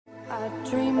I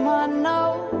dream I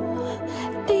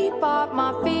know deep up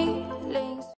my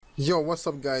feelings. Yo, what's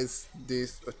up guys?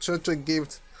 This is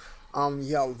OchoochogiftYT.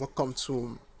 Yeah, welcome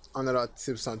to another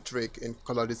tips and trick in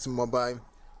COD Mobile.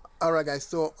 Alright guys,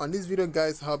 so on this video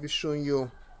guys, I'll be showing you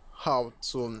how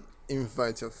to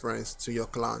invite your friends to your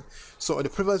clan. So on the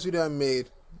previous video I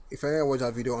made, if I ever watch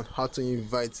a video on how to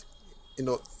invite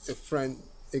a friend,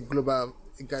 a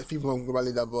guy, people from global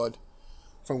leaderboard,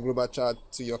 from global chat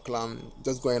to your clan,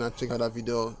 just go ahead and check out that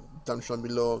video down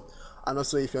below. And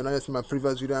also, if you're not yet in my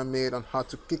previous video I made on how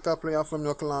to kick a player from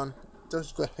your clan,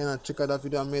 just go ahead and check out that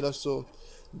video I made also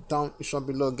down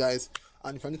below guys.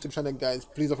 And if you're new to the channel guys,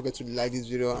 please don't forget to like this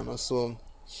video and also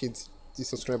hit the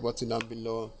subscribe button down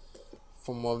below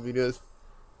for more videos.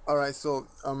 Alright, so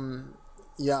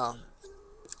yeah,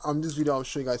 this video I'll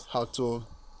show you guys how to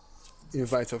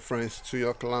invite your friends to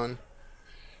your clan.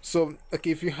 So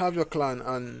okay, if you have your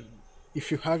clan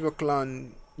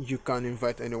you can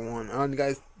invite anyone. And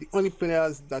guys, the only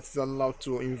players that is allowed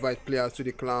to invite players to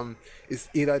the clan is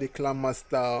either the clan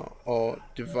master or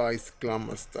the vice clan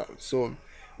master, so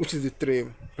which is the three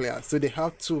players. So they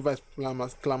have two vice clan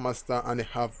master and they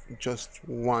have just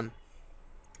one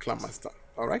clan master.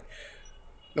 All right,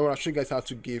 now I'll show you guys how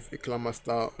to give a clan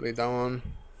master later on.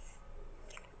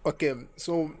 Okay,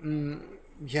 so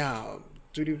yeah,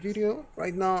 to the video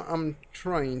right now. I'm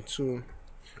trying to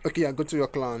go to your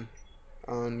clan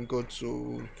and go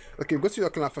to your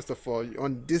clan. First of all,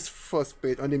 on this first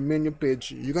page, on the menu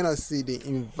page, you're gonna see the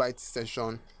invite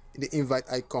section, the invite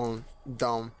icon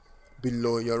down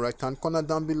below your right hand corner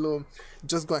down below.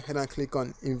 Just go ahead and click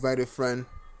on invite a friend.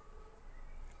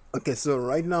 Okay, so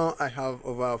right now I have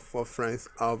over 4 friends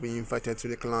I'll be invited to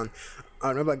the clan.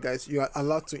 And remember guys, you are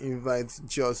allowed to invite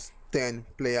just 10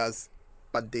 players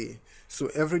per day. So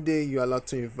every day you're allowed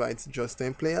to invite just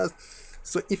 10 players.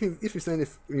 So if you send an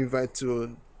invite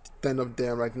to 10 of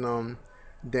them right now,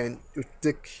 then you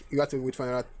have to wait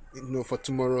for for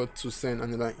tomorrow to send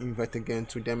another invite again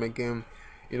to them again.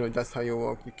 That's how you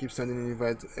work. You keep sending an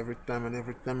invite every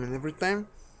time.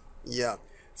 Yeah.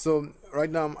 So right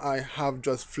now I have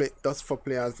just 4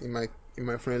 players in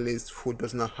my friend list who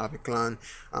does not have a clan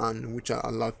and which are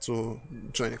allowed to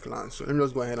join a clan. So let me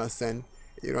just go ahead and send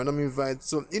a random invite.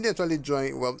 So if they actually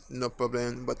join, well, no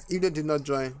problem, but if they did not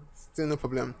join, still no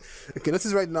problem. Okay,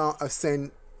 notice right now I've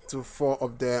sent to 4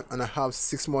 of them and I have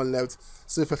 6 more left.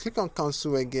 So if I click on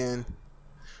cancel again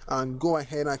and go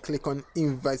ahead and click on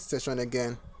invite session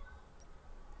again,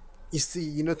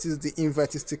 you notice the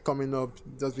invite is still coming up,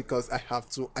 just because I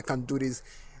can do this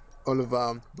all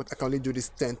over, but I can only do this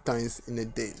 10 times in a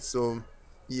day. So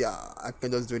yeah, I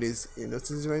can just do this. You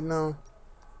notice right now.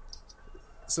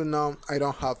 So now I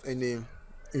don't have any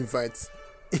invite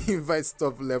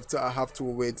stuff left, so I have to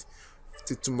wait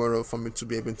till tomorrow for me to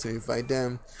be able to invite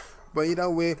them. But either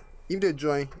way, if they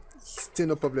join, still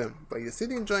no problem. But if they still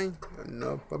didn't join,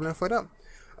 no problem for that.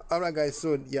 Alright guys,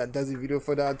 so yeah, that's the video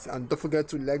for that. And don't forget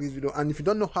to like this video. And if you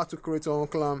don't know how to create your own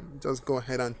clan, just go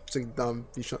ahead and check down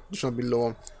the description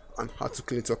below on how to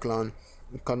create your clan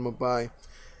in COD Mobile.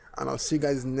 And I'll see you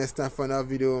guys next time for another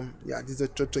video. Yeah, this is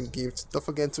OchoochogiftYT. Don't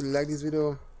forget to like this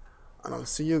video, and I'll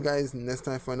see you guys next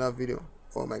time for another video.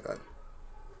 Oh my god.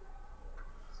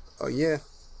 Oh yeah.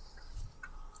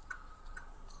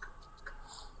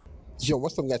 Yo,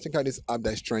 what's up guys? Check out this app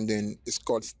that's trending. It's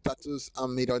called Status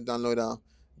and Media Downloader.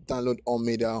 Download all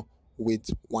media with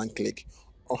one click.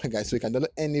 Okay guys, so you can download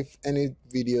any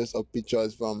videos or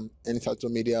pictures from any social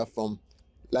media, from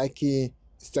Likey,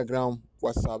 Instagram,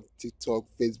 WhatsApp, TikTok,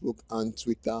 Facebook and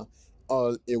Twitter,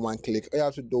 all in one click. All you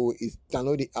have to do is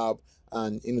download the app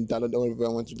and download whatever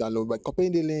you want to download by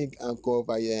copying the link and go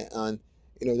over here and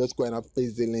just go ahead and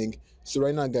paste the link. So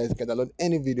right now guys, you can download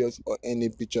any videos or any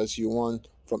pictures you want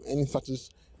from any status.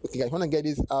 Okay guys, wanna get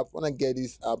this app,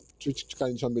 click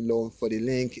down below for the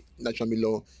link down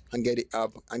below and get the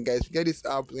app. And guys, get this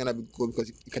app, it's gonna be good because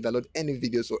you can download any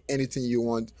videos or anything you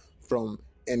want from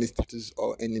any status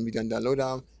or any media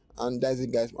downloader. And that's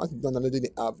it guys. Once you've downloaded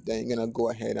the app, then you're gonna go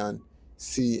ahead and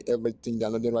see everything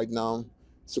downloaded right now.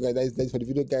 So guys, that's it for the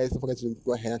video guys. Don't forget to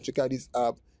go ahead and check out this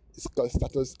app. It's called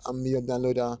Status and Media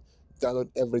Downloader. Download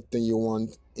everything you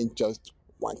want in just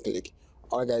one click.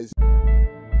 Alright guys.